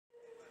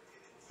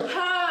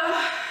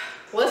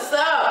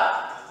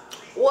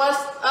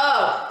What's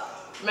up?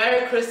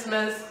 Merry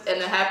Christmas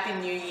and a Happy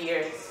New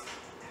Year's.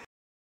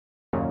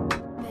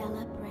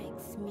 Bella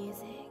Breaks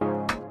Music.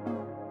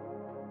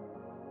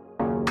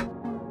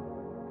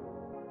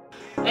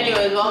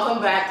 Anyways,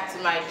 welcome back to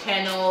my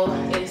channel.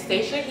 It's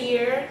Stacia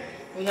here.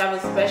 We have a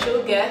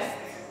special guest.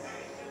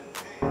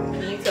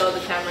 Can you tell the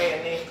camera your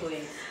name,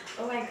 please?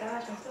 Oh my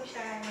gosh, I'm so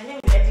shy. My name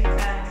is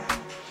Edikan.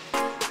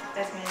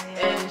 That's my name.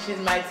 And she's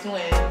my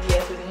twin.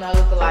 Yes, we do not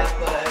look alike,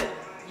 but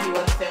you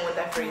understand what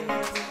that phrase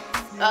means.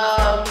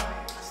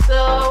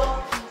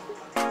 So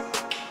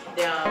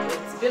damn,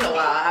 it's been a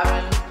while. I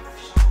haven't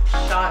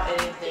shot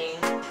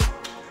anything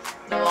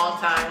in a long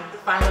time.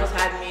 Finals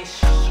had me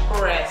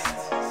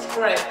stressed.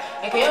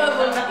 And can you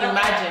even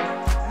imagine?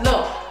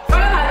 No,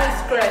 finals had me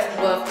stressed,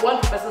 but one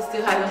professor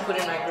still hasn't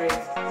put in my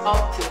grades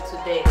up till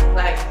today.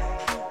 Like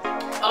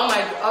all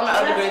my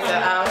other grades are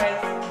out.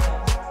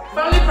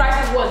 Family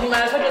crisis was, you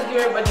might as well just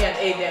give everybody an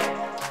A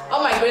then.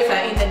 All my grades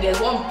are in, then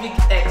there's one big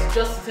X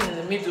just sitting in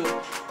the middle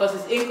because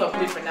it's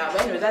incomplete for now.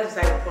 But anyways, that's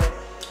beside the point.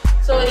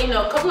 So, you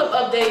know, a couple of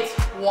updates.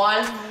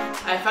 One,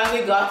 I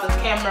finally got the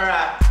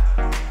camera.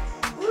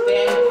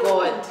 Thank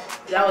God.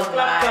 That was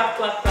clap.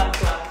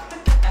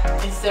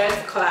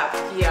 Insert clap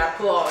here,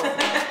 applause.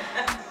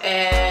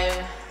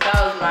 And that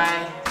was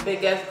my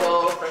biggest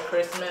goal for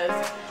Christmas,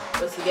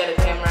 was to get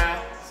a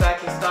camera so I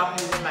can stop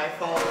using my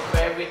phone for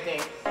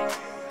everything.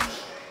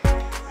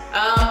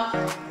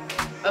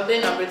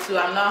 Update number 2,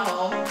 I'm not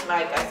home.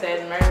 Like I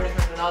said, Merry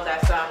Christmas and all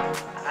that, so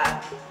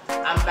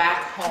I'm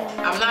back home.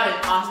 I'm not in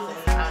Austin,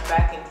 I'm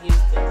back in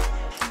Houston.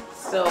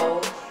 So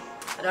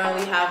I don't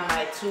really have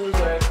my tools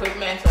or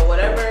equipment or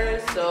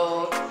whatever,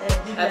 so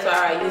that's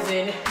why I'm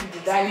using the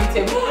dining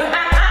table.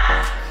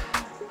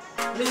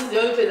 This is the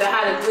only place that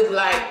had a good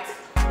light.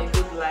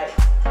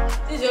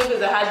 This is the only place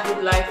that had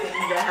good lighting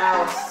in the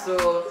house,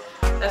 so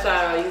that's why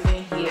I'm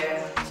using here.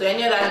 So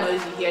any of that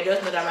noise you hear,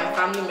 just know that my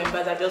family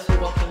members are just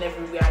walking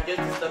everywhere and just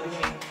disturbing me.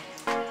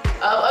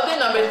 Update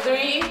number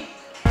 3.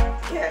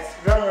 Yes,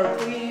 drum roll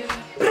please.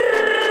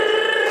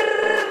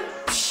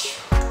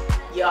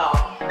 Y'all,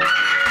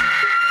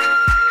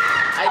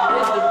 I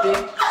did the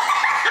big.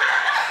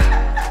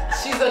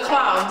 She's a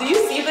clown. Do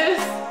you see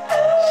this?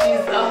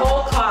 She's a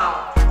whole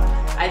clown.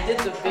 I did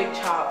the big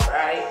chop,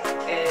 right?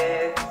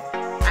 And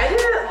I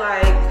did it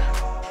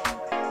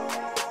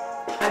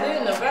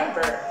in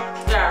November.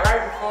 Yeah,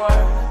 right before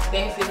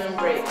Thanksgiving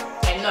break.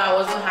 And no, I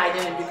wasn't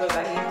hiding it because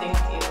I didn't think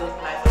it looked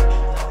nice.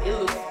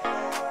 No,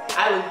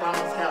 I look bomb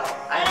as hell.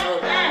 I know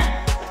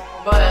that.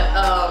 But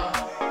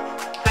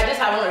I just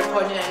haven't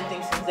recorded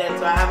anything since then,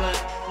 so I haven't.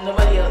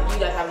 Nobody else, you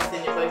guys haven't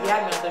seen it. But if you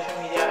have me on social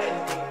media or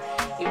anything,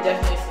 you've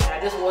definitely seen it. I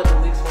just wore the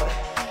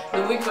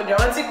wig for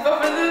dramatic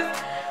purposes.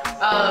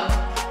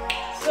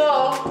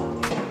 So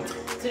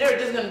today we're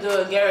just gonna do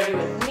a get ready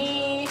with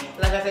me.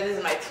 Like I said, this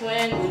is my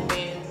twin. We've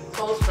been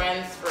close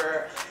friends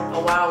for a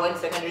while, went to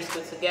secondary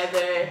school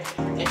together,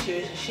 and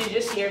she's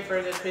just here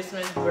for the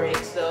Christmas break.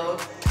 So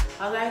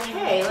I was like,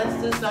 hey,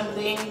 let's do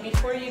something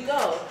before you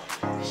go.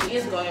 She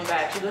is going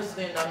back. She goes to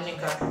school in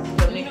Dominica.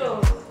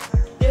 No,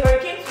 the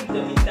hurricane took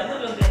Dominica,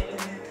 no longer in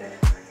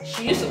Dominica.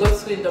 She used to go to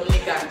school in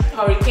Dominica.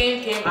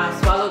 Hurricane came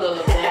and swallowed all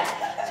of them.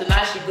 So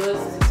now she goes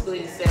to school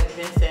in St.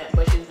 Vincent,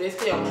 but she's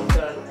basically almost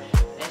done,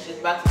 and she's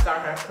about to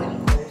start her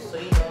clinical. So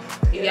you know,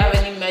 if you have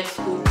any med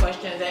school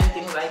questions,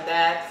 anything like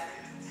that,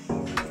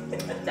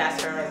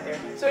 that's her right there.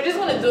 So we're just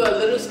gonna do a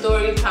little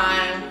story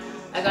time.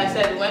 Like I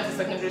said, we went to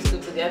secondary school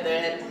together,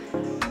 and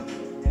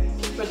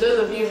for those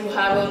of you who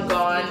haven't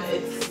gone,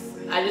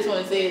 I just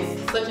want to say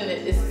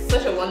it's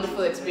such a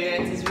wonderful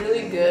experience. It's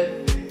really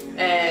good,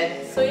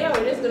 and so yeah,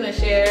 we're just gonna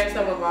share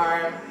some of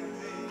our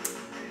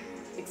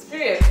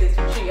experiences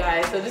with you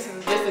guys. So this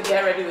is just to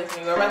get ready with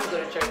me. We're about to go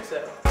to church, so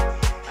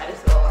I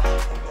just go.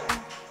 Okay.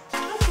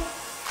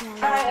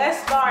 All right, let's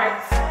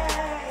start.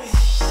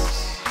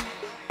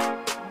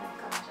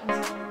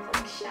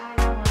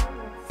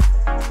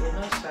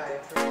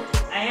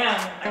 I am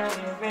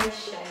actually a very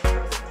shy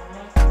person.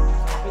 I'm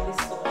not really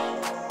social.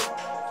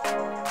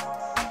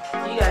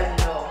 You guys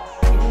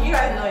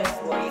know in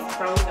school, you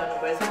probably don't know,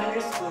 but in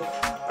secondary school,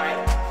 right?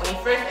 When you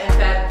first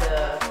entered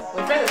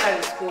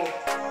the school,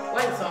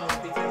 why is someone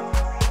repeating?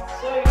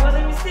 So it was a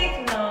mistake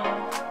now.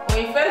 When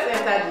you first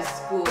entered the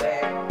school,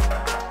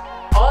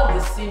 all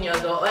the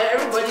seniors or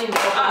everybody in the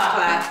upper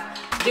class,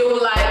 they were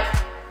like,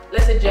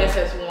 let's say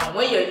JSS1.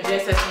 When you're in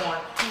JSS1,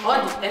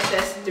 all the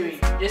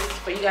SS3, just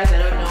for you guys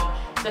that don't know,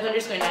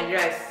 secondary school in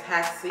Nigeria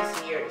has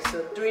 6 years,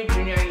 so 3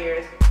 junior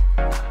years,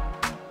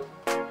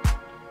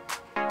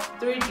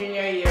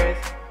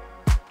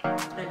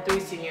 and 3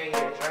 senior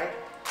years, right?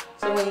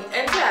 So when you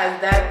enter as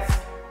that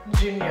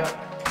junior,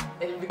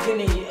 in the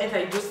beginning you enter,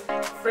 you just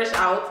fresh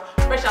out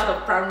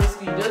of primary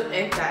school, you just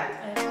enter.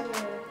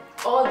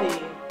 All we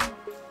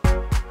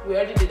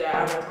already did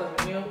that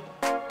because we knew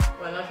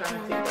we're not trying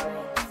to take that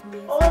one.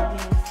 All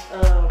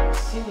these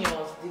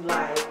seniors, they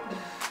like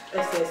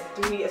SS3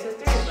 is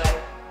like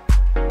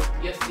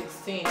you're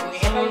 16. When you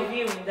enter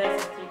you in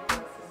that 3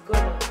 classes, go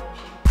on.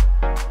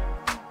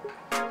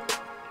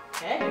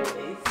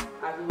 anyways,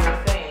 as we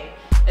were saying,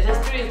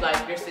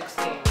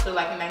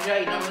 Nigeria,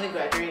 you normally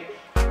graduate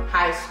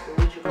high school,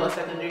 which you call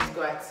secondary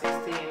school, at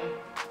 16,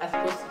 as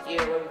opposed to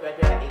here where we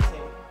graduate at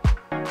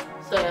 18.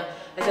 So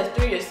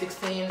SS3 you're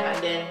 16,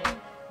 and then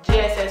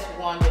GSS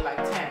 1 you're like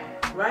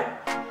 10, right?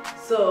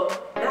 So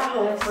that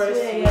whole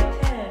first year, year,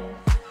 you're 10.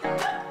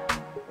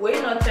 were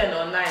you not 10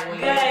 or 9 when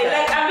you Yeah, started?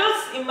 like I'm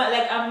just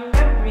like I'm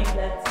remembering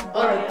that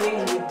All the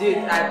things we did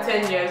at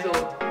 10 years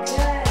old.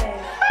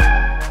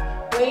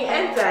 Yeah. When you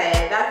enter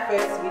that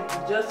first week,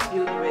 you just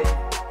filled with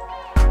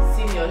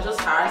seniors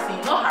just harassing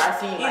you, not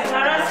harassing you, It's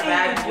like harassing in a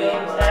bad you, way,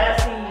 Joe. but It's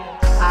harassing you.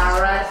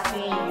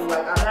 harassing you.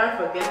 Like I'll never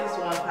forget this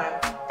one time.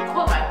 They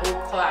called my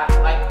whole class,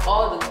 like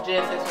all the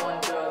JSS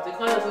 1 girls, they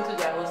called us into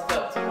their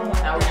hostel.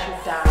 Now we should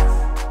dance.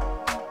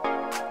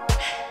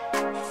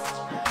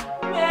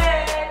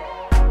 Man,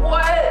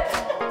 what?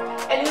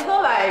 And it's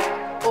not like,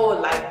 oh,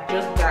 like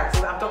just dance.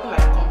 I'm talking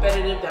like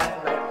competitive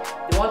dancing, like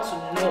they want to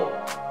know.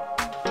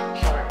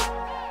 Sorry.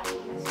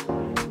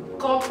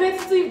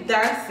 Competitive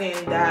dancing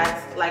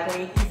that, like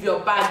when if you're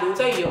bad, they'll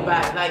tell you you're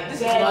bad. Like this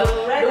is not.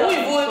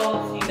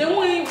 They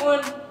won't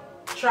even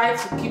try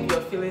to keep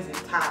your feelings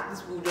intact.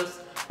 This will just,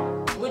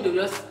 when they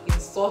just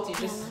insult you,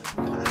 just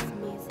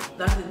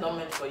that is not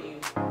meant for you.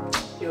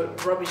 You're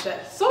rubbish.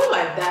 Something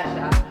like that,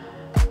 yeah.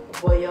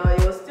 But yeah,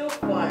 it was still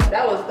fun.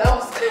 That was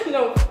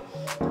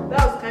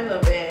kind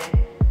of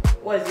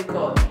what is it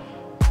called?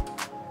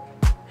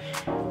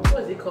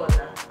 What is it called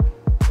now?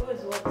 What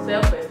is what?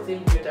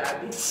 Self-esteem builder,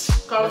 I mean,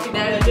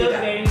 confidence Just builder.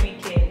 very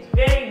wicked.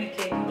 Very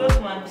wicked. You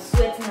don't want to be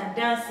sweating and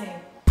dancing.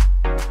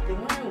 They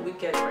weren't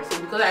wicked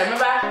person because I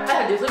remember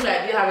that they told me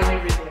I didn't have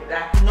any reason.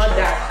 That not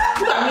that.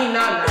 Look at me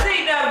now.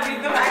 Say that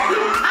because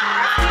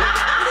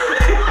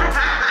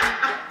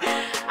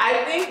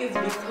I think it's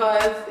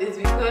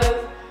because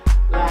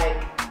like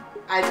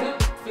I do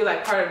feel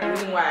like part of the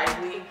reason why I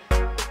actually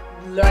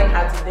learn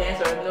how to dance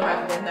or know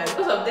how to dance now is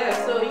because of them.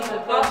 So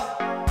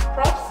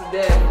props to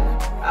them.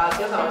 I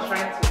guess I was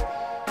trying to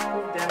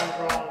prove them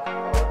wrong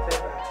or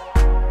whatever.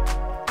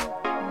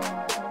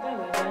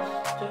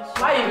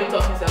 Why are you even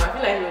talking, Sam? I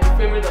feel like you're the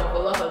favorite of a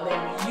lot of them.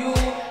 You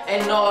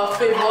and Noah,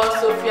 Favor,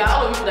 Sophia,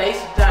 all the people that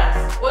used to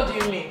dance. What do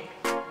you mean?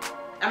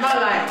 Am I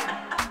lying?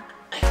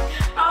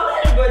 I'm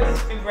not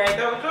everybody's favorite.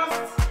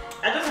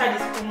 I just had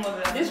this cool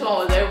mother. This one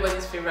was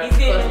everybody's favorite Is it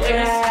because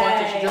every lie?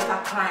 sponsor she just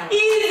start crying.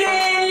 It's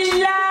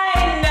a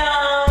lie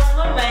now. It's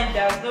not mind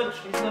that. It's not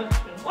true. It's not true.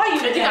 Why you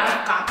I think I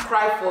can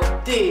cry for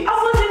days. I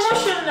was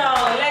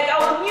emotional. Like I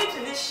was new to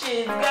this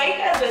shit. Like,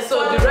 you guys were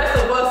So the rest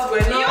of us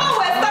were You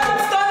not. were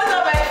starting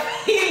up my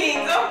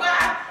feelings. Oh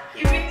God.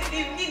 You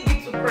need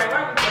me to cry. Why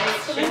would I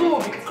So people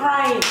will be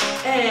crying.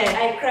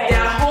 I cried. They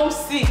are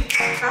homesick.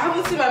 I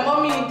haven't seen my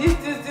mommy in this.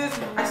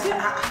 I said,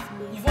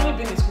 you've only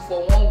been in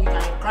school for 1 week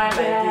and you're crying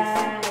like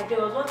this. There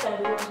was one time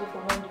we went to go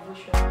for one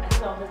devotion. I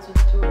think I wanted to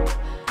do.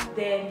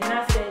 Then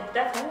Nina said,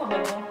 that's one of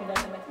my one thing that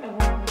time. I think my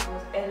one thing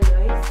was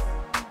Eloise.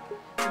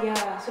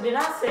 Yeah. So then I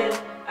said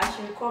I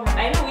should come.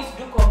 I know we used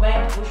to do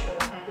combined devotion.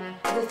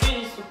 The three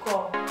used to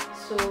come.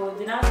 So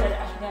then I said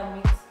I should go and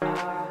meet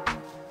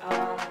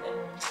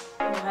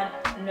our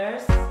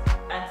nurse,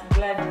 Auntie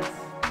Gladys.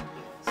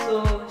 So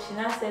she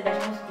now said that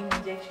she wants to give me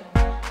injection.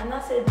 And I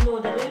said no,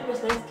 that the only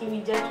person that give me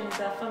injection is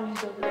our family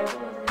doctor.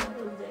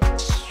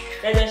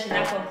 That's when she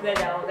now concluded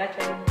that I was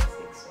actually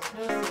homesick. So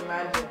Just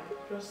imagine.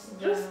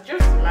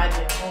 Just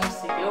imagine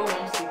homesick. You're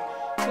homesick.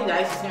 Me that I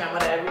used to see my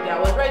mother every day. I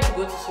was ready to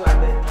go to school at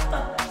the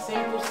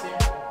simple.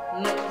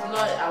 No, it's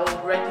not. I was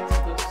ready to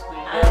go to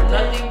school. There was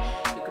nothing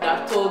you could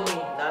have told me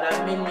that would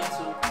have made me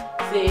to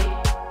say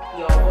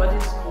your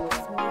boarding school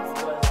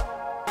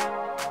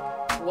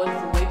was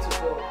the way to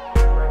go.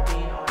 For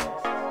being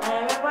honest. I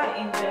remember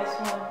in dress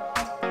one,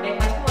 like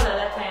my school at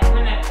that time,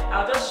 when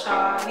I'll just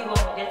shower, leave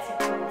all my dirty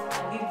clothes,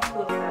 and leave the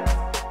clothes that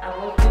I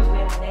was going to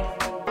wear the next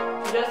day.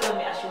 She just told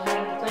me I should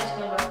hang it. When she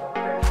came back from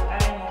prayer, she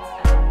iron it,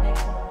 and the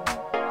next morning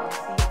I'll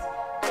see it.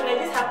 So like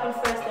this happened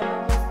first time,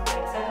 and this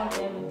like second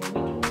time in the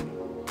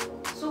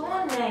middle. So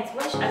one night,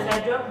 as I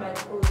dropped my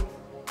clothes,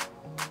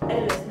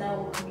 Ella's now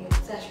woke me up,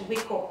 so I should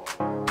wake up.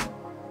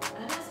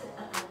 And I said,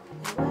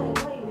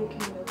 why are you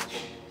waking me up?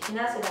 She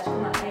now said I should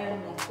come and iron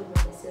my clothes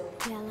by myself.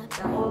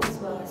 And all this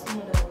while,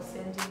 someone that was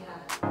sending her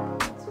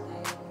to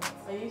iron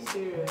it. Are you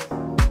serious?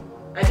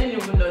 I didn't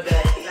even know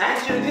that.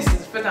 Actually, this is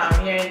the first time I'm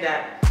hearing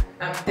that.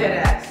 I'm dead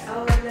ass. I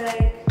was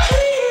like,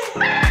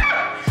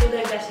 so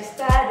like that she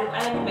started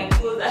ironing my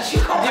clothes and she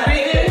come and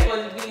take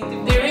responsibility.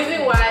 The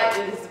reason why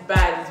it's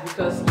bad is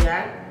because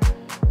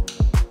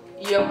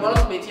your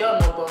bunkmate, you're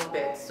no bunk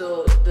bed.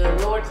 So the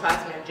lower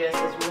classmen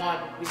JSS 1,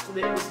 we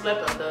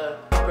slept on the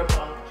upper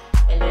bunk,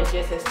 and then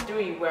JSS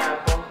 3 were our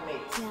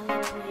bunkmates.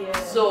 Yeah.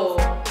 So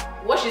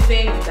what she's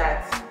saying is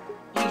that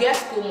you get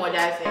school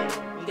mothers in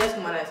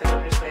secondary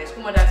school. And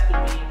school mothers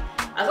could be,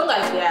 as long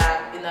as they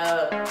are in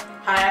a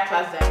higher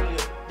class than you,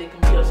 they can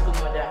be your school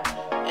mother.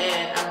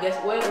 And I'm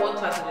guessing what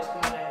class is your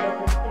school mother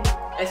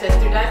in?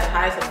 SS3, that's the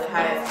highest of the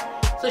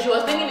highest. So she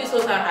was thinking this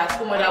whole time her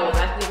school mother was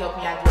actually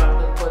helping her do her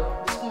clothes,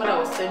 but the school mother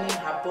was sending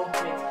her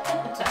bunkmate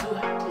to do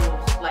her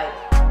clothes. Like,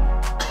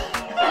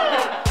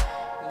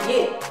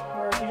 yeah.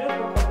 Or you just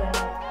woke up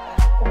and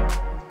come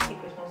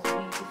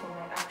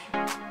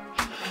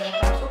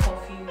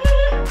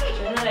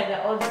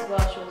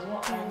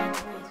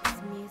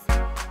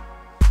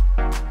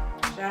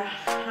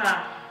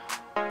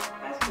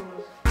High school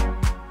was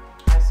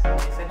High school,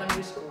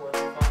 secondary school was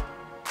fun.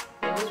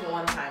 It was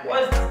one time.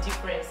 what's the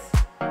difference?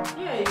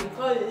 Yeah,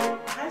 because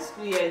high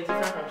school is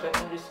different from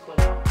secondary school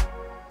now.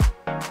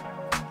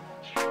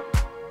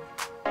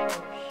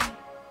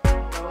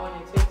 But when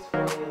it takes 4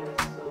 years,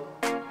 so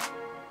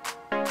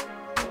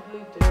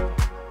totally different.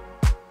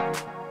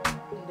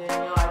 And then,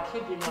 I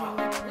kid you not,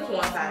 this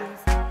one time,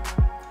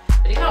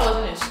 Edikan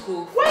wasn't in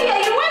school. Why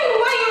can't you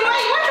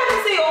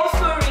say your own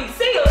story?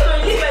 Say your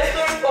story. Leave my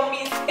story for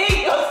me. Say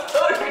your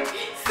story.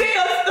 Say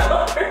your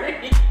story.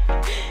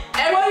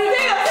 Everyone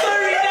say your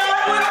story now.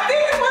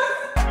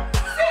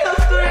 Say your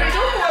story.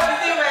 Don't want to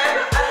say my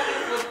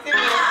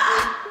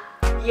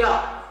Yeah.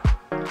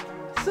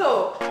 So,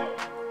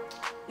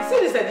 you see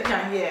this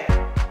Edikan here?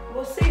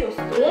 Well, say your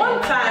story.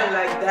 One time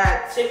like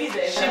that, She she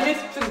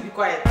missed, please be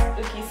quiet.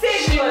 Okay, say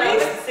She it.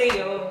 missed- Say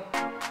your own.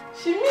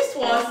 She missed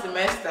one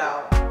semester.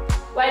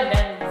 Why did I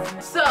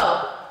miss? So,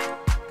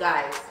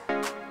 guys,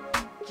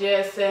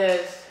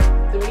 JSS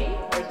 3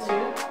 or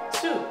 2?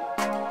 2.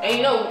 And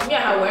me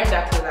and her weren't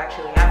that close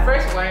actually. At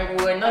first we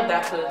were not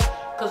that close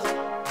because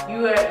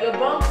your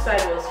bunk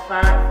side was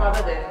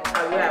farther than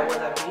where I was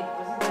at B.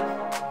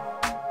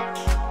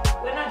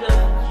 We're not just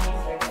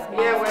G's like that.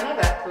 Yeah, we're not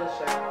that close,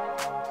 Sha.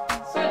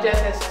 So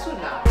JSS 2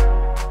 now.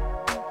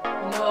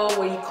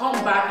 When you come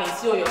back and you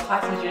see all your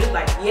classmates, you're just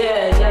like,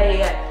 yeah.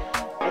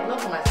 I did not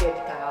come and see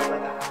Edikan. I was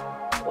like,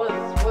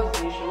 what's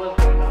the issue? What's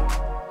going on?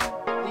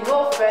 The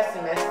whole first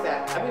semester,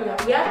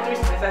 we have 3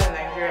 semesters in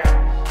Nigeria.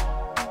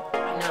 I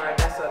know, right?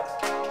 That sucks.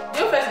 The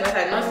whole first semester,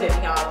 I did not see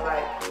Edikan. I was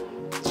like,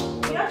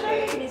 You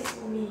actually miss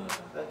me.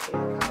 okay,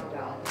 calm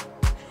down.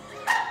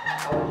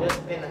 I was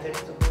just paying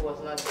attention to who was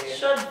not there.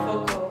 Shut the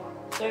fuck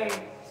up. Sorry.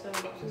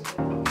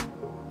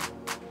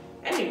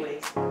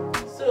 Anyways,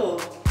 so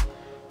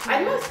I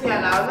did not see her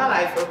and I was not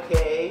like,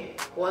 okay,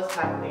 what's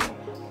happening?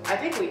 I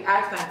think we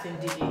asked Auntie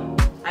Didi.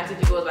 Auntie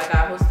Didi was like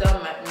our hostel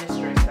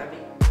mistress, I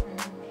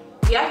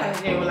think. We asked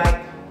Auntie Didi, we were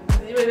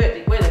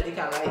like, where's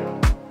Edikan?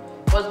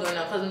 Like, what's going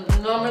on? Because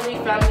normally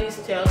families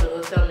tell the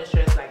hostel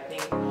mistress like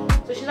things.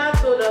 So she now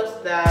told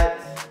us that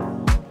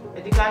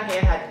Edikan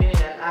here had been in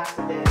an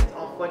accident,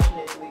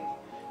 unfortunately.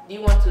 Do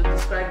you want to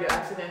describe your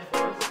accident for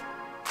us?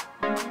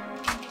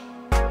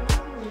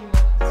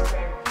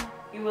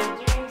 It was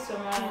during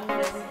summer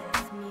lessons.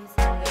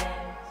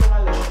 Summer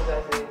lessons,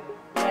 I say.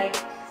 Like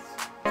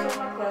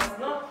summer class,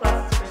 not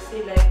classes per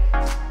se, like I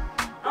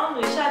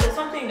don't know, there's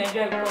something in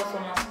Nigeria we call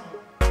summer school.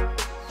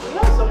 We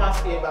have summer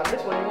school, but I'm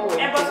just wondering what we're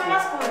Yeah, but summer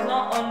school is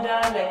not under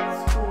like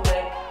school,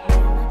 like you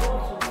go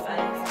to an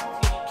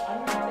institution. I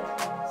don't know how to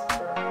explain this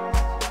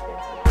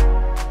for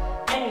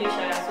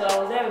anyway, so I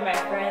was there with my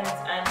friends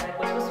and like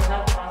we're supposed to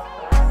have math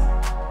class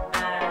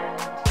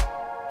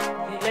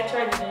and the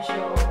lecturer didn't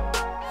show up.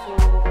 So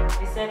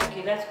they said,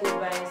 okay, let's go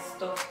buy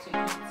stuff to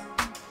eat.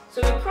 So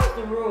we crossed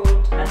the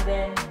road and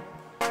then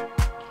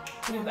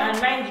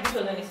and mind you, this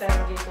was on a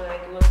Saturday, so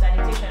like it was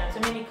sanitation and so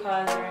many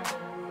cars around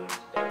on the road.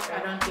 I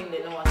don't think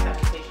they know what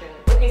sanitation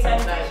is. Okay,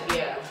 sanitation. Like,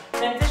 yeah.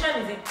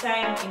 Sanitation is a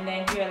time in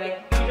Nigeria,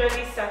 like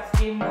usually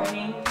Saturday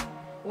morning,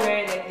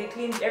 where like they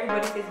clean,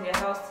 everybody stays in their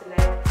house till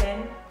like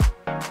 10.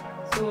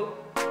 So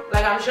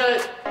Like, I'm sure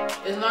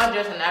it's not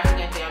just an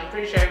African thing. I'm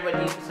pretty sure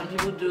some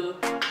people do,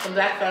 some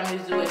black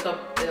families do wake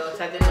up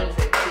Saturday morning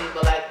to tea,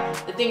 but like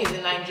the thing is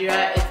in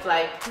Nigeria, it's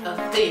like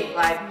a thing.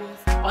 Like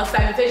on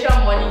sanitation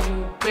morning,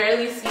 you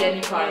barely see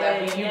any cars.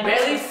 You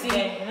barely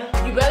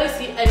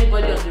see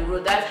anybody on the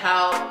road. That's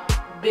how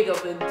big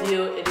of a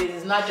deal it is.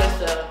 It's not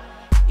just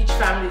each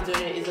family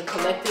doing it. It's a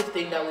collective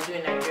thing that we do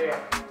in Nigeria.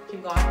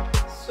 Keep going.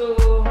 So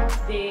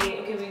we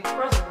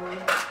crossed the road.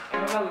 I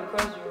remember we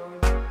crossed the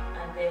road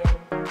and then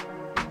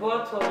we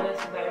bought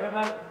toilets. I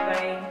remember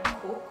buying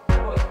Coke. I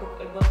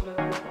bought a bottle of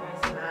Coke for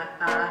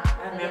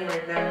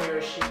myself.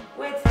 Memory sheet.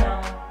 Wait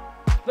now.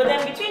 But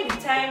then between the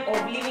time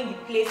of leaving the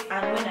place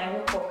and when I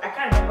woke up, I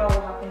can't remember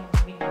what happened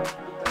in the middle.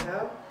 What the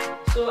hell?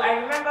 So I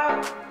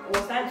remember it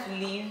was time to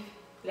leave,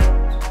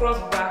 like to cross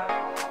back,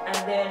 and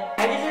then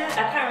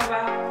I can't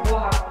remember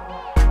what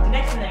happened. The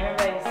next thing I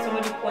remember is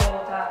somebody pouring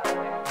water on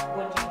my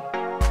body.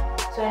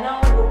 So I now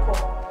woke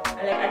up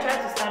and like I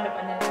tried to stand up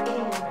and then I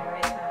couldn't move my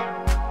right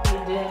hand. You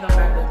didn't come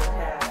back with the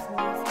hair.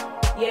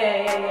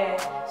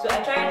 Yeah. So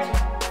I tried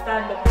to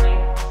stand up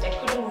and I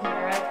couldn't move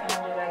my right hand.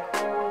 They're like,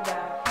 oh,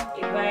 that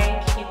a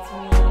bike hit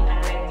me and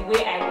like the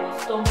way I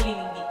was stumbling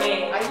in the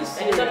air. Are you And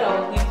serious? they thought I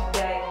was going to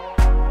die.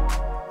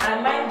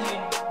 And mind you,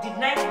 the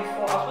night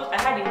before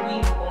I had a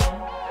wig on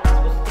and I was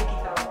supposed to take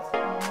it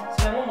out.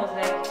 So my mom was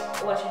like,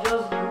 oh, I should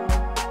just go.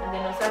 And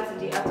then on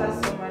Saturday after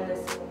summer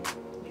lesson,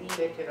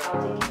 Take it I'll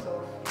out. take it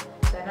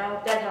off. So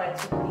now that's how I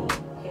took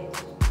the head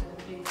to the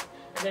place.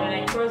 And then when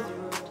I crossed the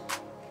road,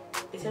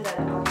 they said that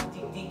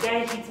the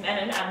guy hit me,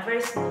 and I'm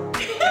very small.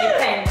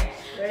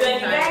 So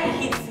when the guy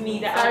hits me,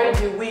 that Sorry,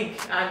 the wig,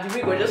 and the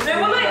wig was just. the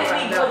woman flipping up is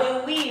and big, down. but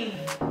the weave.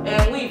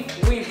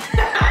 Weave.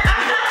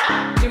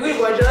 The wig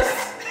was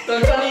just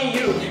concerning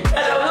you. And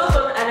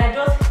I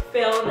just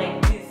felt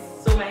like this.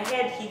 So my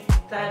head hit the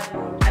third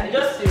road. And it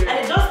just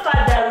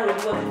started that road.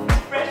 It was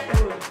a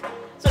fresh road.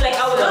 So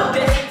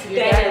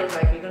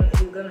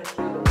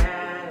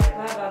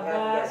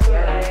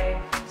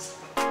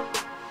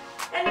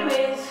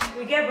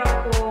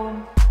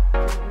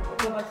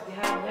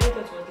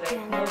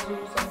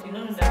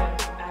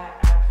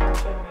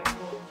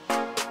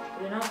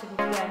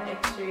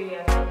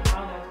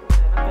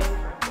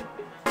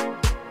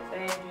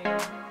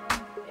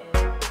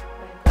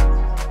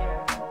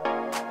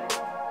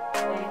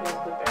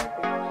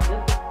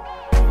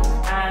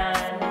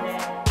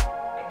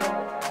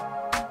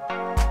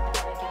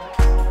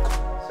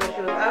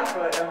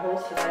for a whole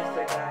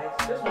semester, guys.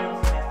 Just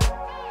 1 semester.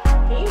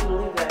 Can you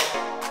believe that?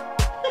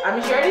 I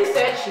mean, she already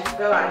said she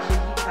fell and she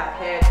hit her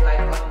head like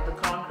on the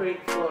concrete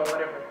floor or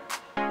whatever.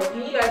 But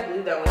can you guys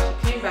believe that when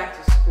she came back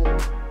to school,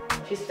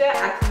 she started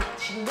acting,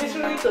 she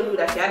literally told you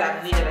that she had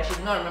amnesia, that she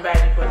did not remember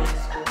anybody in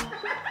school.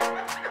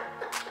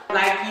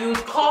 Like, you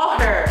would call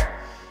her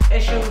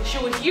and she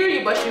would hear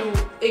you, but she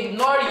would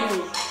ignore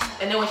you.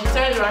 And then when she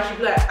turns around, she'd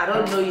be like, I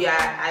don't know you, I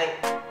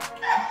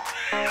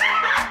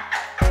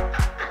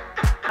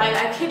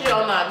kid you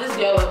all not, this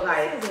girl was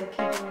like,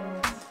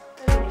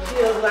 she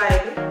was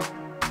like,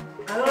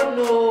 I don't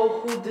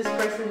know who this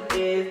person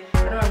is,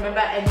 I don't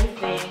remember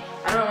anything,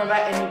 I don't remember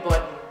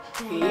anybody,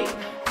 okay?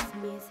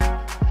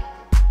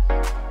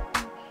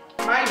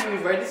 Mind you,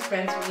 we've already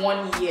spent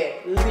 1 year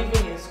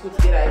living in school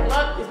together.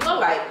 It's not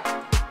like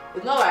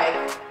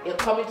you're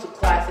coming to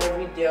class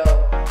every day.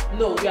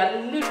 No, we are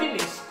living in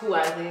school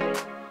as in.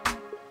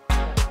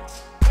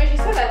 When she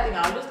said that thing,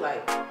 I was just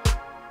like,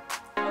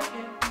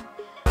 okay.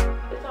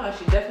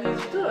 She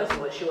told us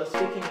what she was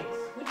faking it,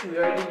 which we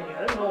already knew.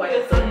 I don't know why.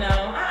 So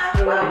now,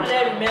 how will I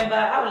remember?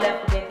 How will I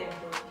forget them?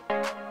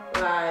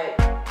 Like,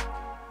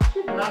 she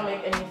did not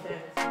make any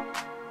sense.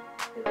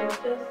 It was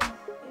just,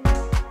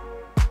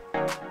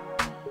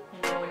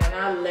 when I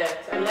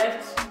left. Let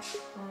me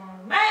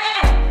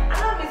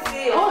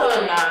see. Hold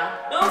on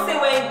now. Don't say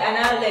when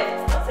Anna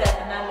left. Don't say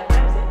Anna left.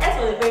 I'm saying S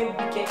was a very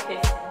wicked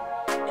person.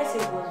 S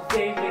was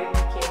very, very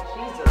wicked.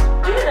 Jesus.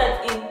 Do you know that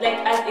in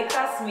as a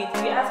classmate,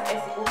 we ask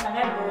S, oh, can I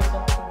borrow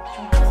something? She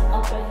will just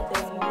actually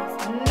tell you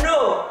no.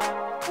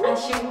 And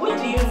she What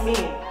do you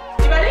mean?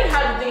 If I didn't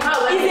have the thing, how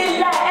would I? It's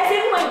a lie. I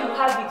said when you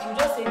have it, you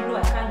just say no, I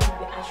can't give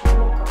it, and she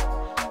will walk out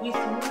with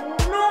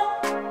no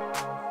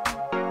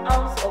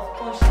ounce of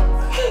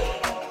conscience.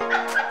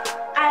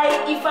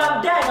 If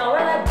I'm dying, I'd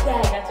rather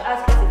die than to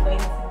ask her for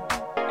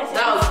anything.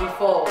 That was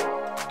before.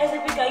 I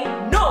said, can you?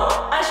 No!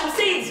 And she'll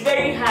say it's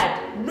very hard.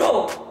 No!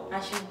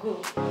 And she'll go.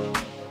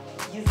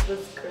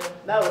 Useless girl.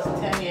 That was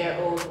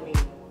 10-year-old me.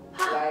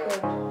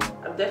 Like,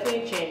 I've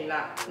definitely changed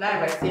now. Now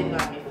if I say no, I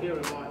may feel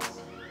remorse.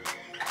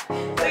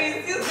 So you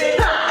still say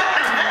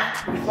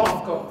that?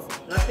 Fuck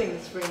off. Nothing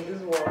is free in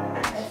this world.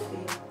 Let's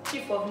see.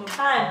 Chief of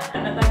Hand,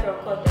 another girl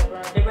called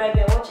Deborah. Deborah, if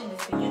you're watching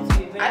this on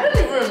YouTube, I don't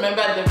even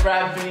remember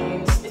Deborah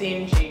being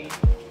stingy.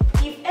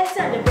 If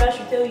Esther and Deborah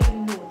should tell you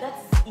no, that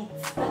is it.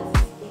 That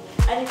is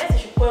it. And if Esther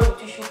should quarrel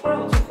with you, she'll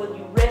quarrel with you for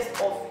the rest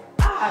of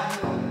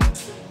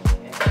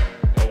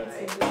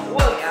no.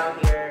 We're out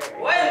here.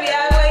 What is we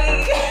are going?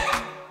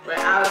 We're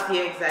out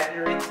here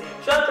exaggerating.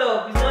 Shut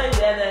up, it's not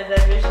the other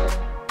exaggeration.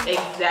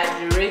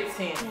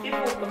 Exaggerating.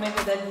 People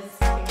commented that this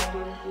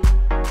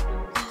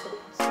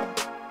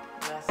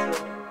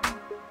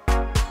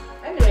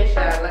Anyway,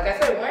 like I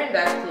said, we're wearing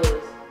that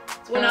clothes.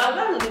 So when I was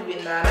not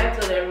living now, I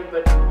told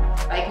everybody,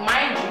 like,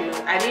 mind you,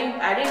 I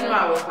didn't know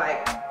I was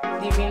like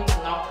leaving to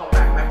not come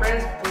back. My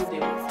parents pulled it.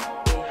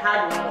 They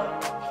had one on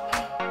me.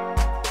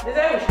 They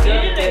said we should you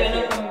just didn't get know here.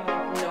 you're not coming back.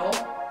 No.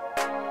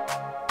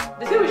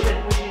 They said we should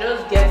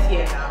just get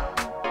here now,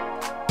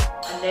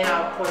 and then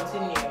I'll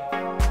continue.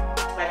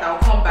 Like, I'll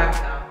come back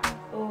now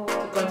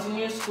to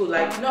continue school.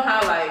 Like, you know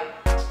how like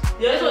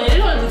they just want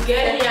to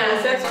get here and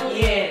settle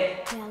here.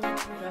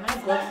 When I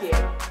got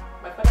here,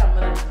 my father and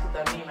mother just looked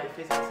at me in my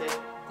face and said,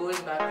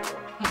 going back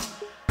home.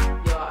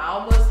 Yo, I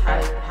almost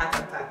had a heart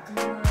attack.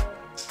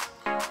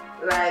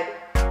 Like,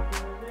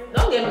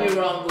 don't get me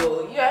wrong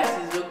though, US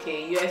is okay,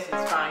 US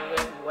is fine,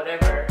 US is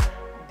whatever,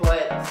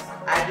 but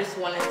I just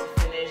wanted to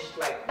finish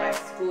like my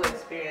school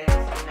experience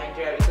in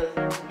Nigeria, because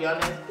to be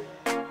honest,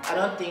 I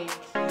don't think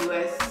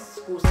US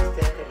school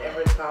system can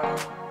ever top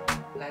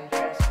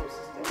Nigerian school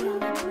system.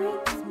 If we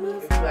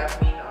are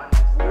being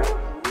honest, right?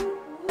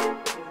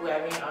 If we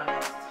are being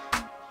honest.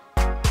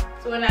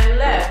 So when I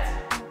left,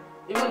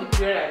 even the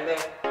period I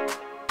left,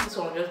 this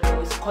one just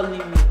always calling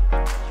me.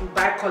 She would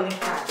buy calling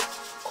cards,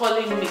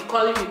 calling me.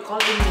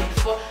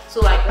 Before, so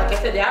like I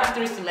said, they have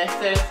 3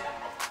 semesters.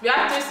 We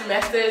have 3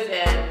 semesters,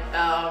 and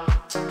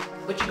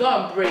but you go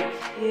on break.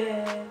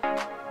 Yeah.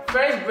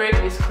 First break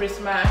is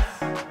Christmas.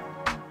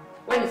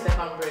 When is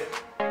second break?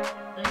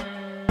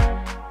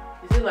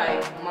 Is it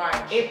like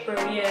March? April,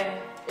 yeah.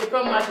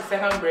 April, March is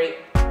second break.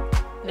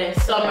 Then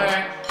summer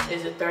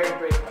is the 3rd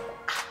break.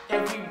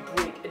 Every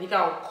break,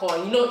 Edikan will call.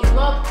 You know, it's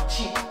not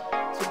cheap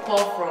to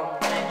call from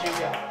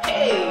Nigeria.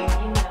 Hey!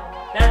 You know,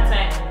 that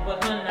time,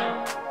 but not now.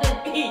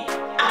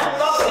 I'm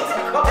not going to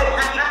call you.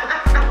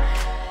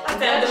 That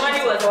time the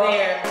money was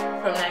there.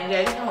 From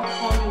Nigeria, Edikan will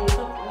call me,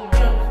 we'll be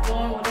on the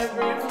phone,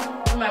 whatever.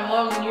 When my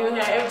mom knew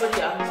her,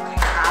 everybody else was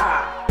like,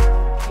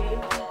 okay.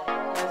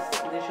 That's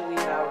literally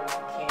how we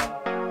became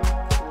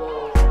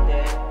close. And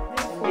then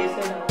This food is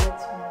going to let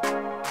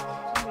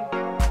me.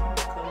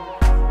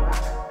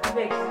 I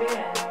beg, it's very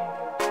annoying.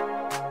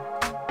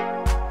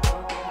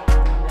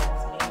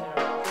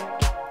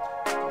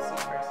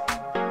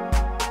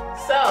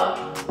 So,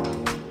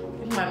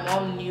 if my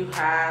mom knew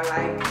her,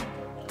 like,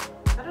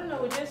 I don't know,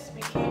 we just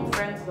became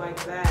friends like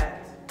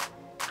that.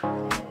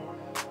 And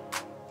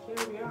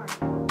here we are.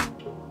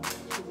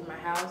 She's in my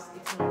house,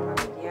 eating my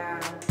papaya.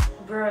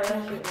 Bro, that's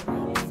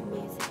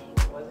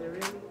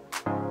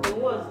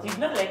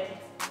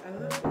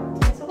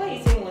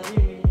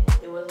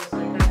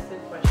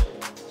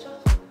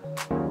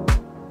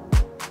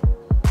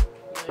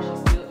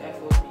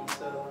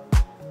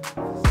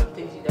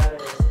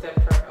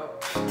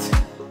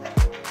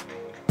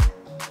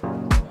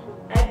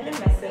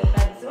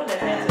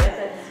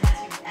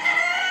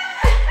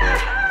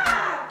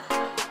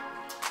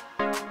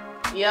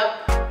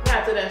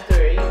I tell them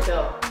story, you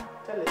tell.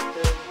 Tell a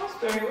story. What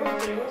story?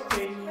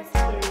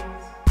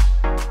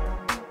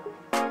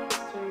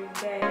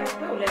 Guys,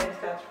 where will I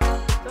start from?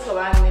 Talk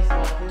about this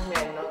month. This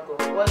may not go.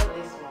 What's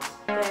this month?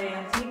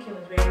 Guys, Nikki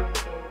was very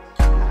wicked.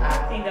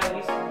 Thing that we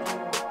used to do.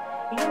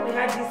 You know, we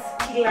had this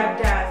killer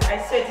dance.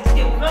 I swear to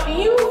you, not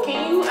Can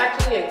you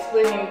actually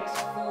explain it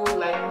full?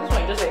 Like this one,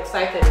 you're just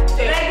excited. like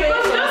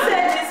because you just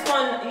said this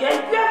one. You are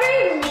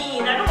very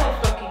mean. I don't want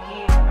to talk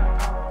again.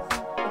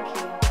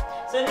 Okay.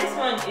 So this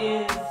one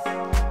is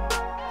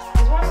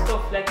one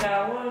stuff like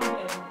one. What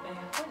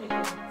do you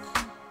call it?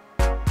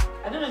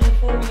 I don't know the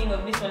full meaning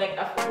of this one. Like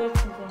I forgot the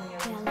full meaning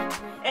of this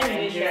one.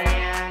 Anyway,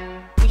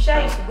 Nigerian. we used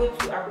to go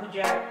to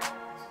Abuja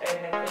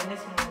like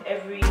listening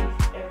every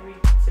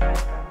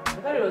semester. I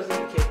thought it was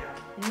in UK now.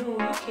 No,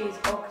 UK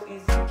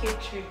is UK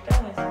trip. That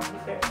one is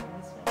different from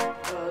this one.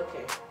 Oh,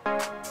 okay.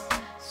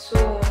 So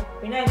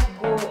we need to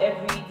go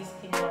every this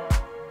thing now.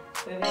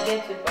 When we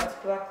get to a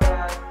particular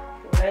class,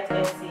 we write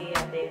essay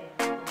and then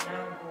we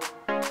now go.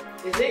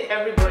 Is it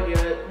everybody?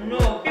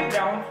 No, people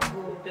that want to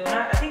go, they will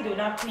not, I think they will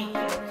not pick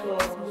like 12 or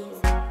so.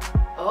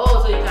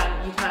 Oh, so you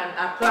can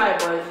apply,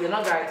 but you're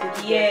not guaranteed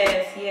to get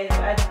it. Yes.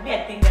 I think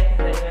that thing that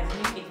the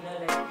UK is not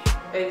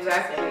like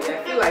Exactly.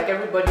 I feel like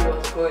everybody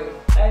was going.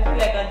 I feel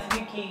like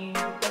Anti-UK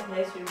that's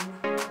nice to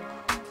remove people.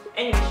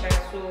 Anyway,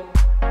 so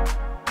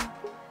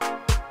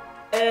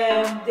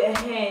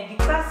the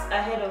class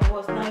ahead of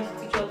us now used to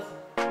teach us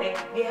like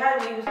they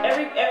had it was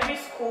every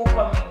school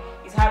coming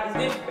is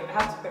going to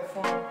have to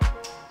perform.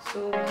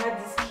 So we had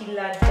this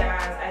killer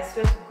dance. I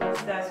swear to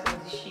God, dance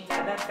was the shit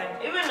at that time.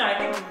 Even now I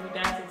think we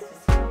dancing to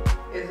school.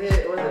 Was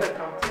it a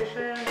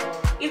competition? Or?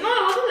 It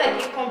wasn't like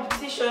a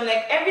competition,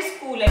 like every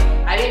school like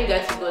I didn't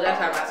get to go, that's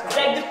how that's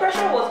like the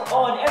pressure was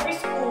on, every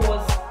school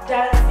was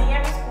dancing,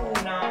 every school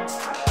now. I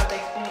have to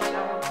explain it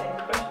how the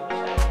pressure was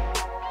shining.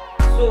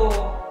 So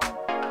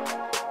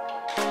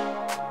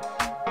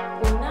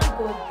we now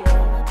got there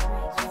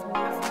to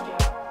Abuja,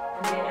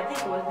 and then I think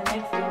it was the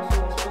next day or so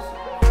we were supposed to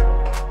perform.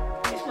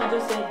 This man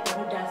just said we're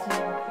not dancing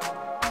anything.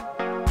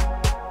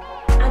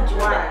 And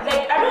why?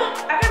 Like I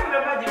can't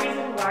remember the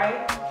reason why,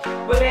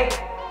 but like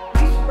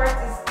we used to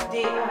practice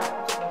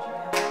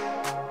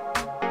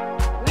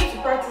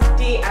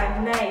day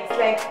and night.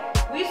 Like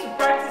we used to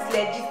practice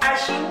legit, and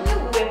she knew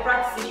we were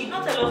practicing. She did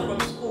not tell us from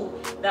school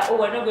that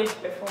we're not going to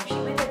perform. She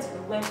waited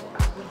till we went to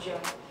Abuja.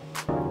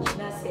 She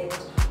now said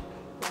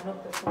we're not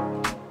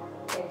performing.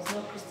 There is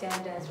no Christian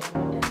dance, we're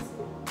not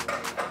dancing.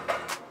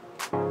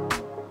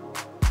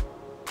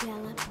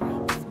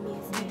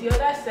 Did the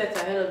other sets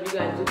ahead of you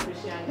guys do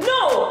Christian dance?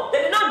 No,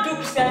 they did not do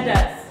Christian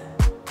dance.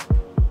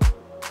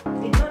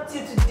 They did not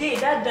till today.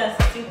 That dance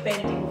is still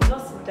pending. We've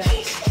not seen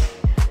that.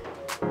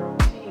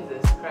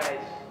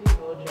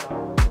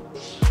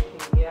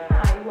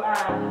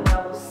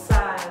 I was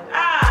sad.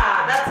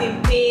 That's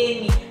in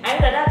pain me. I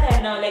know that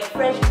time now, like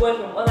fresh boy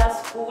from other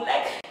school,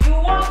 like you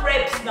want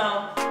reps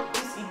now.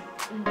 You see,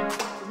 she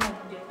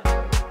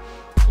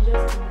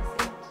just came and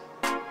said,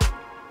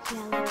 She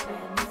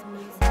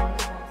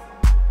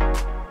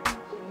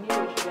knew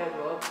what you guys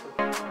were up to.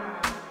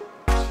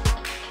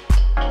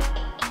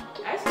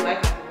 I used to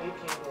like her in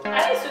UK though. I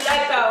used to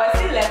like her. I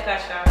still like her.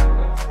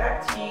 That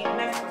she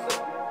nice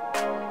person.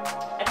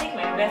 I think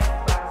my best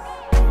class.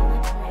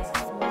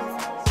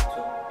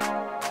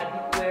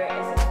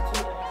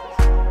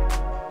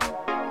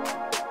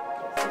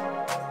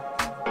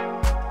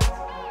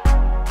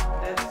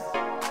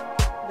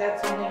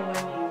 That's only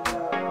when you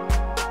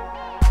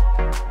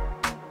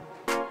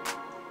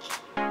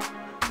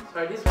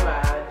sorry, this one I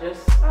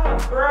just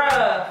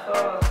bruh.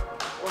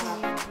 what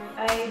happened? I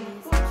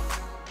put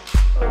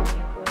oh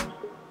my god.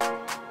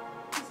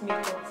 This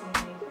makeup thing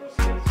is very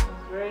stressful.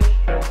 Very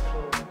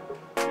stressful.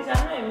 Please,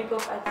 I'm not a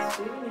makeup artist,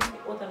 so even if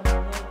what I'm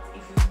doing,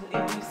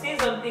 if you say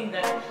something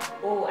that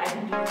oh I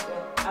didn't do this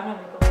well, I'm not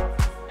a makeup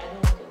artist. I don't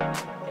want to do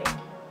it.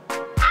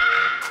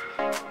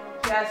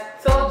 She has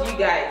told you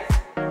guys.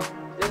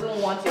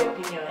 Doesn't want your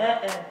opinion.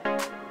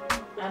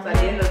 And So at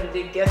the end of the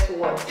day, guess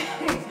what?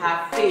 It's her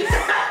face.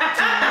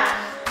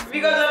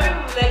 because some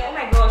people be like, oh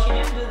my god, she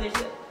didn't do this.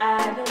 I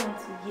don't want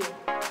to hear.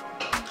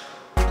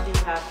 It's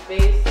her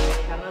face, and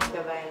you cannot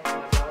tell her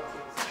anything about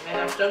it. Man,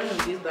 I'm struggling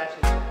with this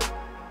lashes.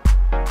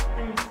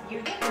 You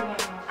don't even know.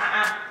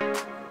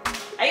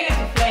 Are you going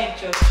to fly in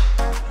church?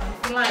 I'm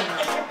flying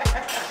now.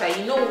 So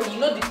you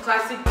know the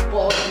classic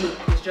bald look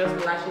is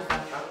just lashes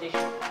and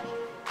foundation.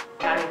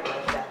 Carry it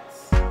like that.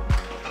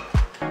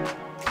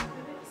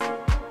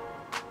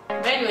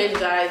 Anyways,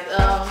 guys,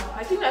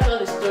 I think that's all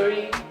the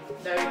story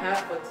that we have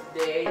for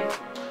today.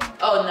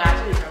 Oh no, I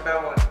actually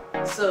remember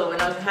one. So when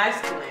I was in high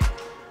school,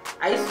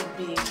 I used to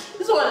be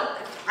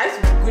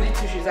goody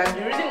two shoes, and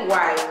the reason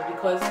why is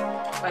because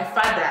my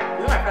father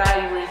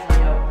raised me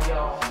up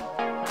young.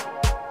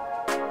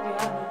 You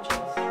have no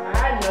choice. I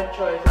had no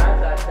choice. I had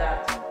to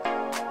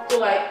adapt. So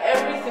like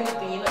every single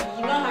thing, you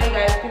know how you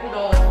guys people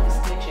don't want to be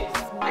snitches.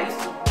 I used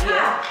to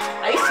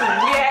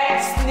wear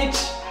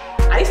snitch.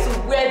 I used to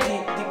wear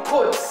the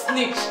coat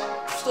snitch.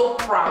 So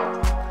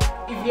proud.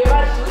 if you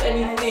ever do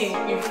anything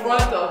in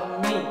front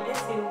of me, and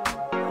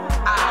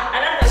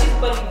that's she's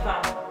called it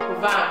Van.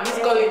 Van, he's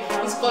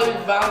called it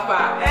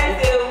Vampire.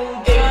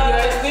 If you're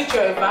a snitch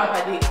or a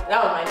vampire, that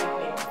was my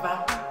nickname,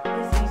 Vampire.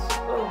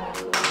 Oh my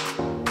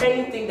God.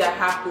 Anything that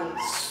happens,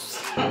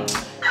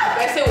 the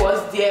person was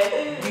there,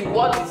 the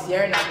world is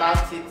hearing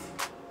about it.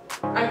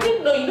 I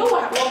think, no, you know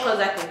what caused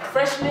that thing?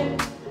 Freshman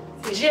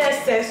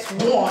GSS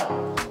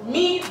 1,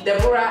 me,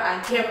 Deborah,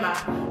 and Kema,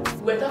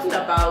 we were talking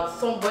about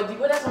somebody,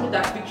 whether somebody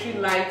that victory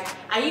light,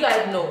 and you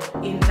guys know,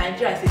 in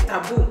Nigeria, it's a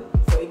taboo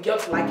for a girl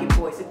to like a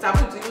boy. It's a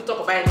taboo to even talk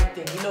about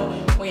anything. You know,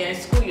 when you're in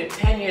school, you're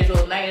 10 years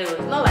old, 9 years old.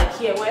 It's not like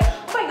here where,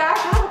 oh my gosh,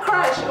 I have a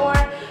crush, or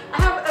I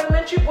have an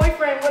elementary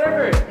boyfriend,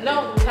 whatever.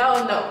 No,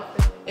 hell no.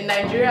 In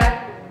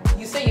Nigeria,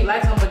 you say you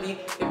like somebody,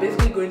 you're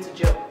basically going to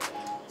jail.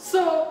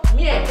 So,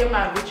 me and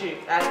Kema and Victory,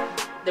 and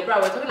Deborah,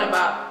 we're talking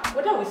about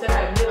whether we said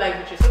I really like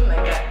Victory, something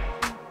like that.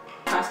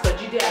 Pastor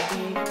Jide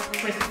Abi,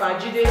 Principal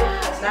Jide,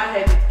 now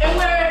head it. And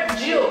where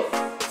Jill?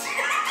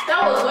 That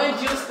was when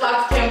Jill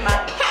slapped Kema.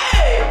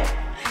 Hey!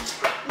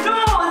 No,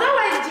 is that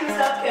why Jill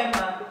slapped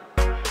Kema?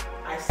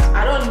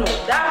 I don't know.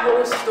 That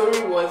whole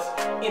story was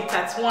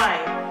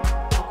intertwined.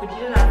 Uncle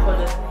Jide now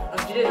called us.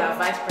 Uncle Jide is our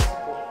vice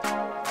principal.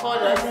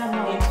 Called us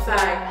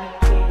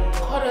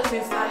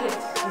inside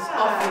his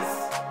office.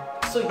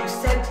 So you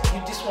said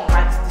this one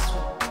likes this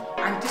one,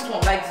 and this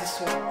one likes this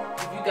one.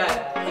 If you guys,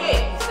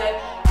 hey, he said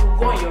you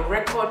go on your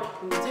record,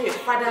 you will tell your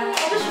father, you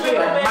tell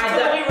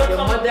your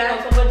mother,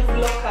 somebody's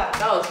locker.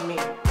 That was me.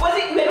 Was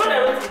it the one that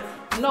wrote it?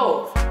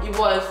 No, it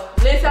was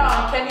later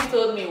on. Kenny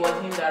told me it was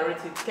him that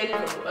wrote it. Kenny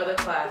from the other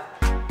class.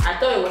 I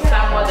thought it was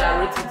Samuel that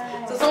wrote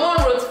it. So someone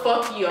wrote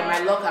 "fuck you" on my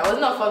locker. It was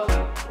not "fuck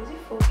you." Was it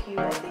 "fuck you"?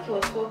 I think it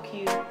was "fuck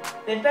you."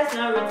 Then the person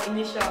now wrote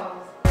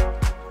initials.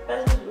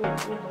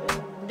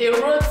 They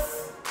wrote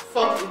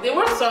 "fuck you." They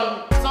wrote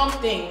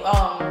something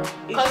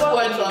cuss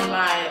words on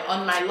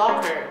my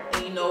locker.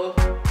 You know,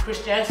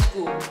 Christian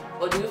school.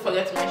 Or do we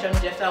forget to mention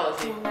Jefta was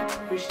a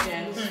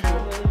Christian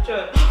school?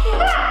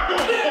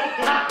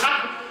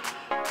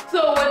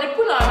 So when they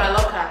put it on my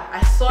locker,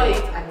 I saw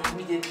it and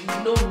immediately,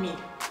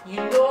 you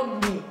know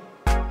me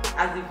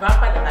as the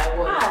vampire that I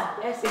was.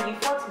 I said you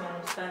fought me,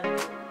 understand?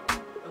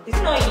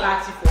 It's not you.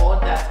 Ask you for all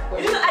that. I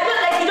don't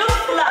like you don't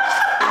flash.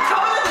 I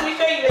wanted to be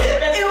sure you were the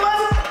best. It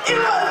was.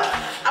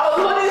 I was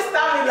holding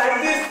standing like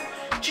this.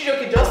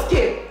 Chijoke just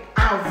came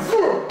and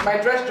vroom, my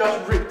dress just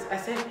ripped. I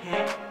said,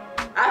 hey.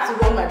 I had to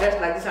roll my dress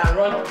like this and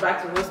run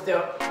back to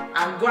hostel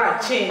and go and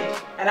change.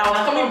 And I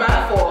was coming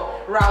back for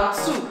round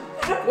 2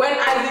 when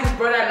Isaac's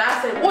brother and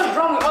I said, what's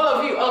wrong with all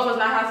of you? All of us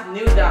now had to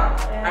kneel down.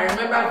 I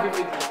remember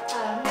vividly.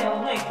 I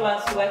was not in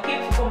class, so I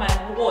came to come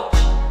and watch.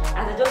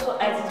 And I just saw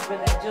Isaac's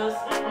brother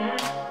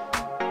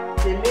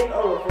They made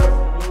all of us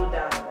kneel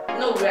down.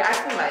 No, we were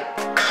acting like,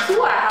 see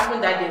what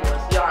happened that day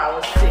was, I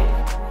was sick.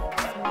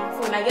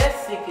 So when I get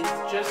sick, it's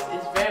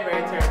very,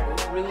 very terrible.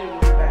 It's really,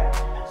 really bad.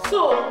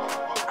 So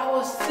I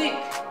was sick.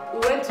 We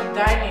went to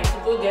dining to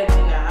go get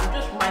dinner. I'm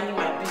just minding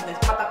my business.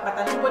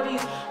 Nobody,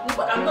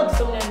 I'm not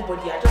disturbing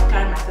anybody. I just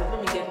carry myself. Let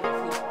me get my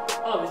food.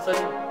 All of a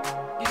sudden,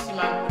 this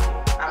human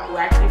being, we're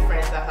actually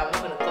friends. That I'm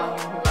not going to call him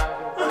human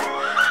being.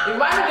 If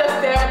man just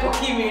there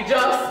poking me,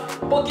 just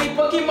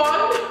Pokemon.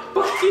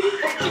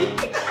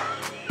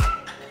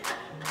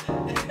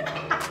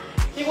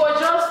 He was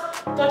just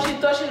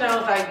touching. And I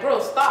was like, bro,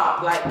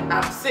 stop. Like,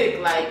 I'm sick.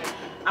 Like,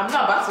 I'm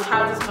not about to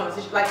have this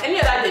conversation. Like any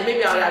other day,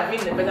 maybe I would have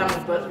been in a better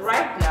mood. But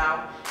right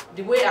now,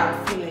 the way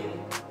I'm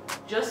feeling,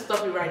 just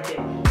stop it right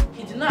there.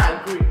 He did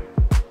not agree.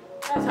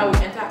 That's how we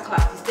enter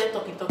class. He started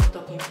talking.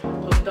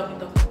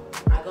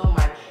 I got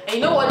mad. And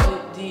you know what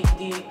the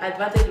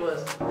advantage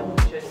was? Let me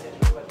just say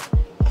everybody.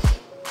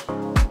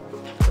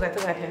 Because I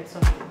thought I heard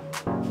something.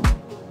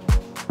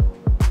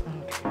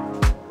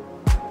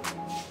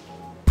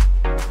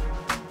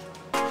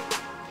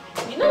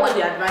 Okay. You know what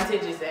the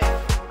advantage is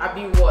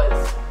Abi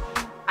was?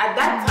 At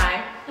that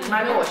time,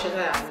 Emmanuel was shorter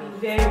than me.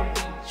 very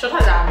shorter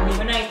than me.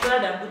 When I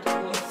taller than both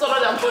of us. Taller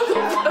than both of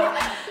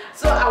us.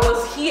 So I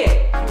was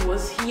here, he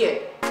was here.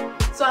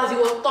 So as he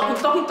was talking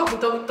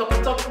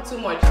too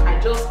much, I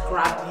just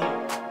grabbed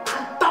him.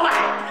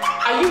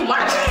 Are you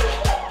mad?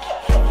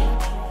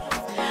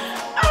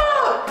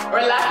 Oh,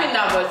 we're laughing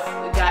now, but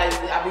guys,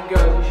 Abi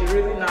girls, you should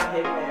really not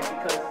hate them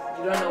because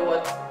you don't know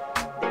what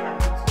they can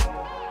do to you.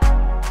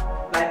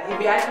 Like if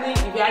you actually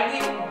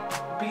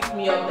beat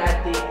me up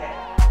that day,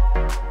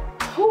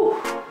 whew,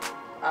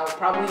 I would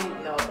probably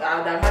I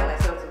would have had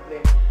myself to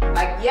blame.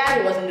 Like yeah,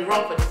 he was in the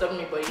wrong for disturbing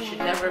me, but you should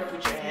never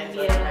put your hands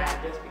on a man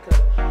just because.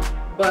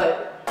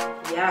 But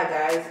yeah,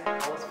 guys,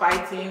 I was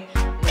fighting.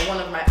 And then one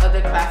of my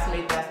other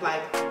classmates that's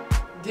like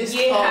this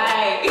tall.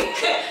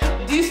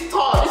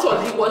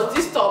 He was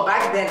this tall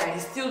back then, and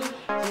he's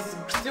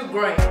still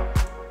growing.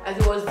 As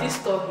he was this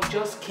tall, he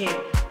just came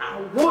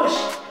and whoosh,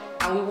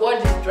 and we wore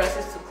these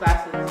dresses to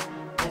classes,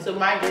 and so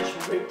mine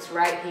just ripped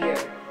right here.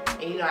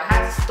 And I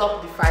had to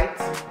stop the fight.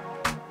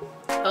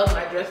 Held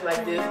my dress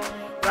like this,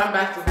 ran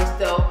back to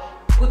hostel,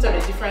 put on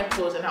a different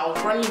clothes, and I was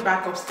running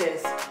back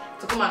upstairs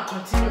to come and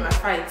continue my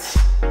fight.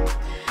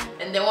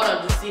 And then one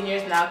of the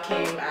seniors now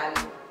came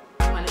and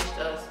punished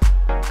us,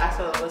 asked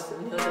all of us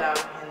to kneel down,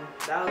 and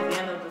that was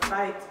the end of the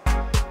fight.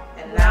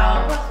 And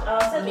now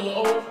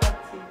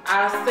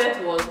our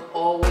set was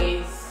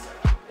always,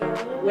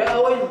 we're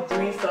always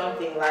doing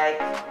something. Like,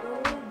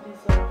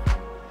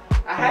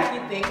 I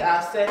hardly think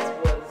our set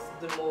was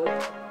the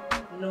most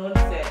known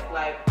set.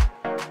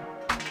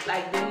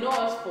 Like they know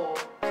us for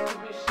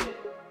stupid shit.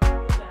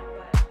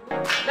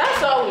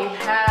 That's all we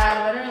have.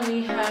 I don't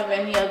really have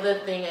any other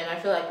thing, and I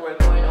feel like we're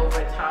going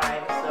over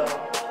time. So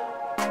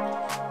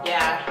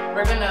yeah,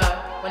 we're gonna,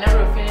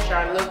 whenever we finish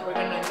our look, we're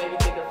gonna maybe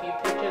take a few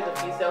pictures, a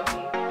few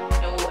selfies,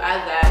 and we'll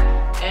add that.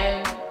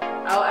 And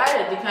I'll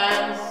add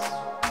Edikan's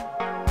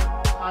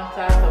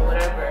contact or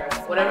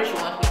whatever she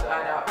wants me to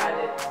add, I'll add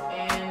it.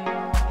 And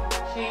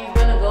she's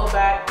gonna go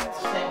back to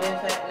St.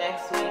 Vincent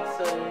next week,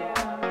 so you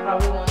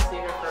probably won't see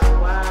her for a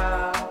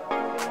while.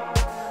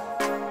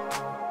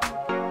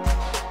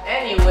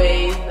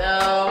 Anyways,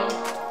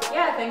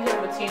 yeah, thank you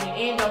for tuning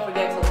in. Don't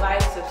forget to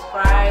like,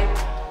 subscribe,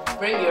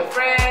 bring your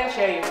friends,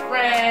 share your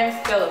friends,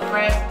 tell a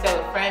friend, tell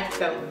a friend,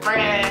 tell a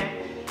friend.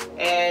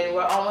 And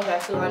we're almost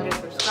at 200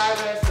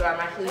 subscribers, so I'm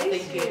actually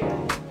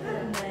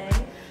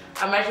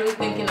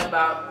thinking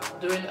about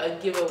doing a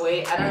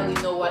giveaway. I don't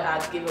really know what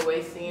I'd give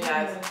away, seeing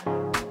as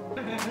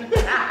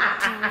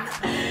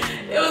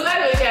it was not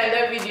really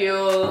that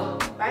video.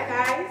 Bye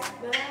guys.